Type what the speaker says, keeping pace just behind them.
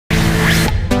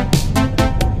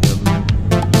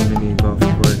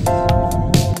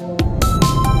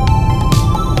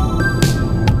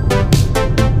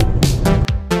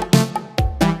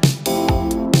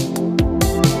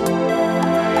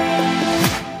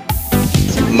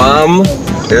Mom,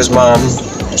 there's Mom.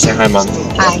 Say hi, Mom.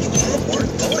 Hi.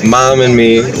 Mom and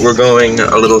me, we're going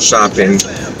a little shopping,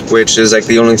 which is like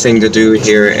the only thing to do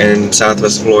here in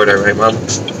Southwest Florida, right, Mom?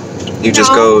 You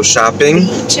just go shopping.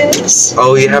 Beaches.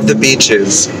 Oh, you have the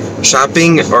beaches.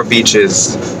 Shopping or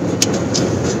beaches?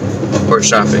 Or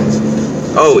shopping?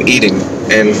 Oh, eating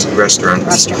and restaurants.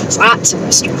 Restaurants. Lots of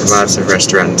restaurants. Lots of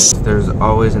restaurants. There's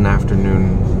always an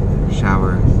afternoon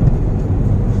shower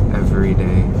every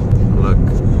day. Look,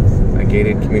 a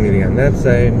gated community on that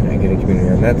side, a gated community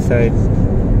on that side,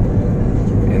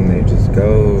 and they just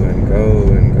go and go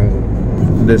and go.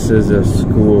 This is a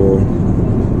school.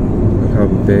 Look how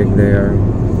big they are.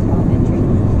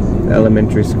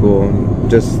 Elementary school,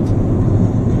 just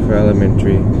for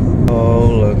elementary. Oh,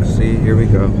 look, see, here we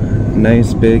go.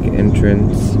 Nice big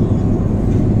entrance.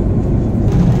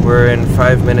 We're in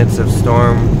 5 minutes of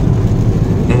storm,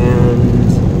 and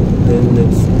then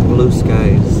it's blue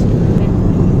skies.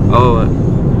 Oh,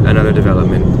 another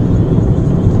development.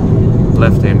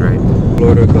 Left and right.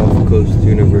 Florida Gulf Coast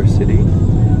University.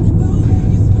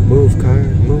 Move, car,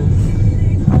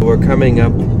 move. We're coming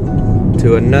up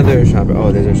to another shopping.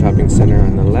 Oh, there's a shopping center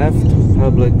on the left,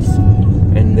 Publix,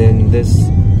 and then this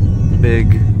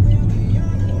big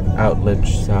outlet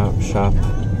shop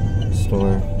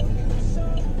store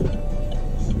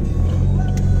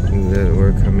that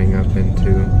we're coming up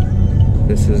into.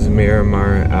 This is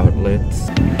Miramar Outlets.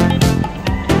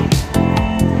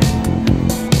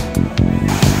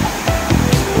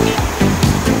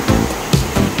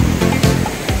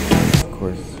 Of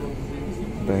course,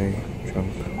 by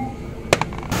Trump.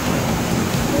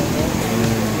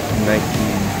 Nike.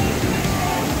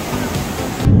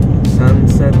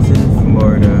 Sunsets in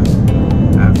Florida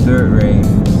after it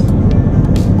rains.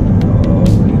 Oh,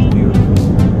 it's beautiful,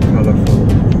 colorful.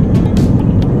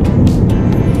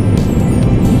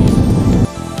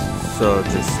 So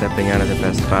just stepping out of the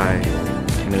Best Buy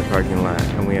into the parking lot,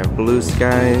 and we have blue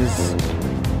skies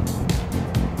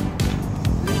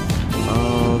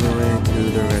all the way to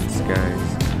the red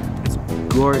skies. It's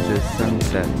gorgeous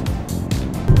sunset.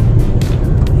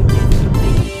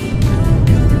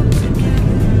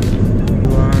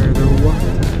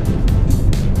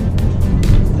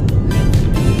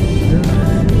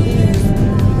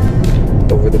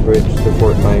 Over the bridge to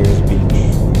Fort Myers Beach.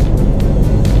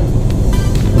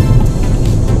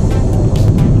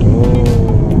 Oh,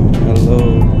 hello,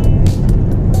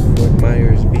 Fort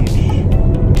Myers Beach.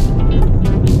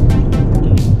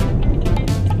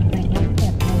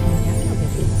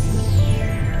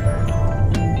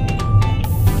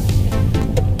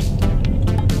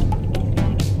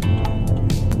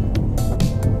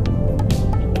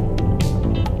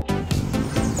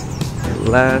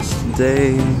 Last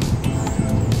day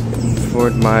in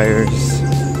Fort Myers.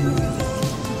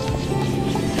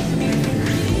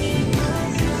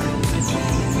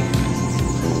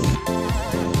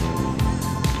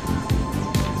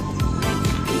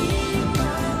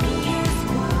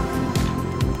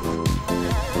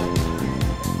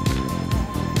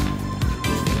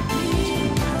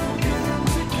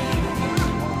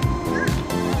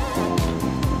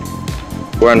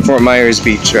 We're on Fort Myers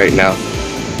Beach right now.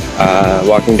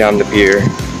 Walking down the pier,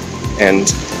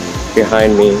 and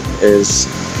behind me is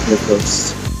the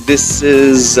coast. This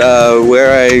is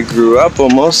where I grew up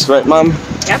almost, right, Mom?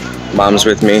 Yep. Mom's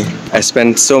with me. I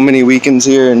spent so many weekends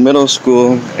here in middle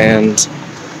school and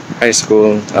high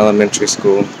school, elementary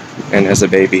school, and as a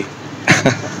baby.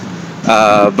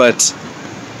 But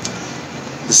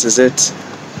this is it,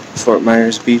 Fort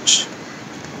Myers Beach,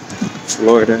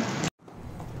 Florida.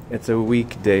 It's a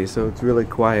weekday, so it's really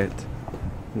quiet.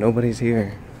 Nobody's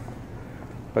here.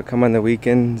 But come on the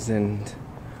weekends and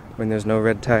when there's no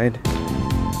red tide,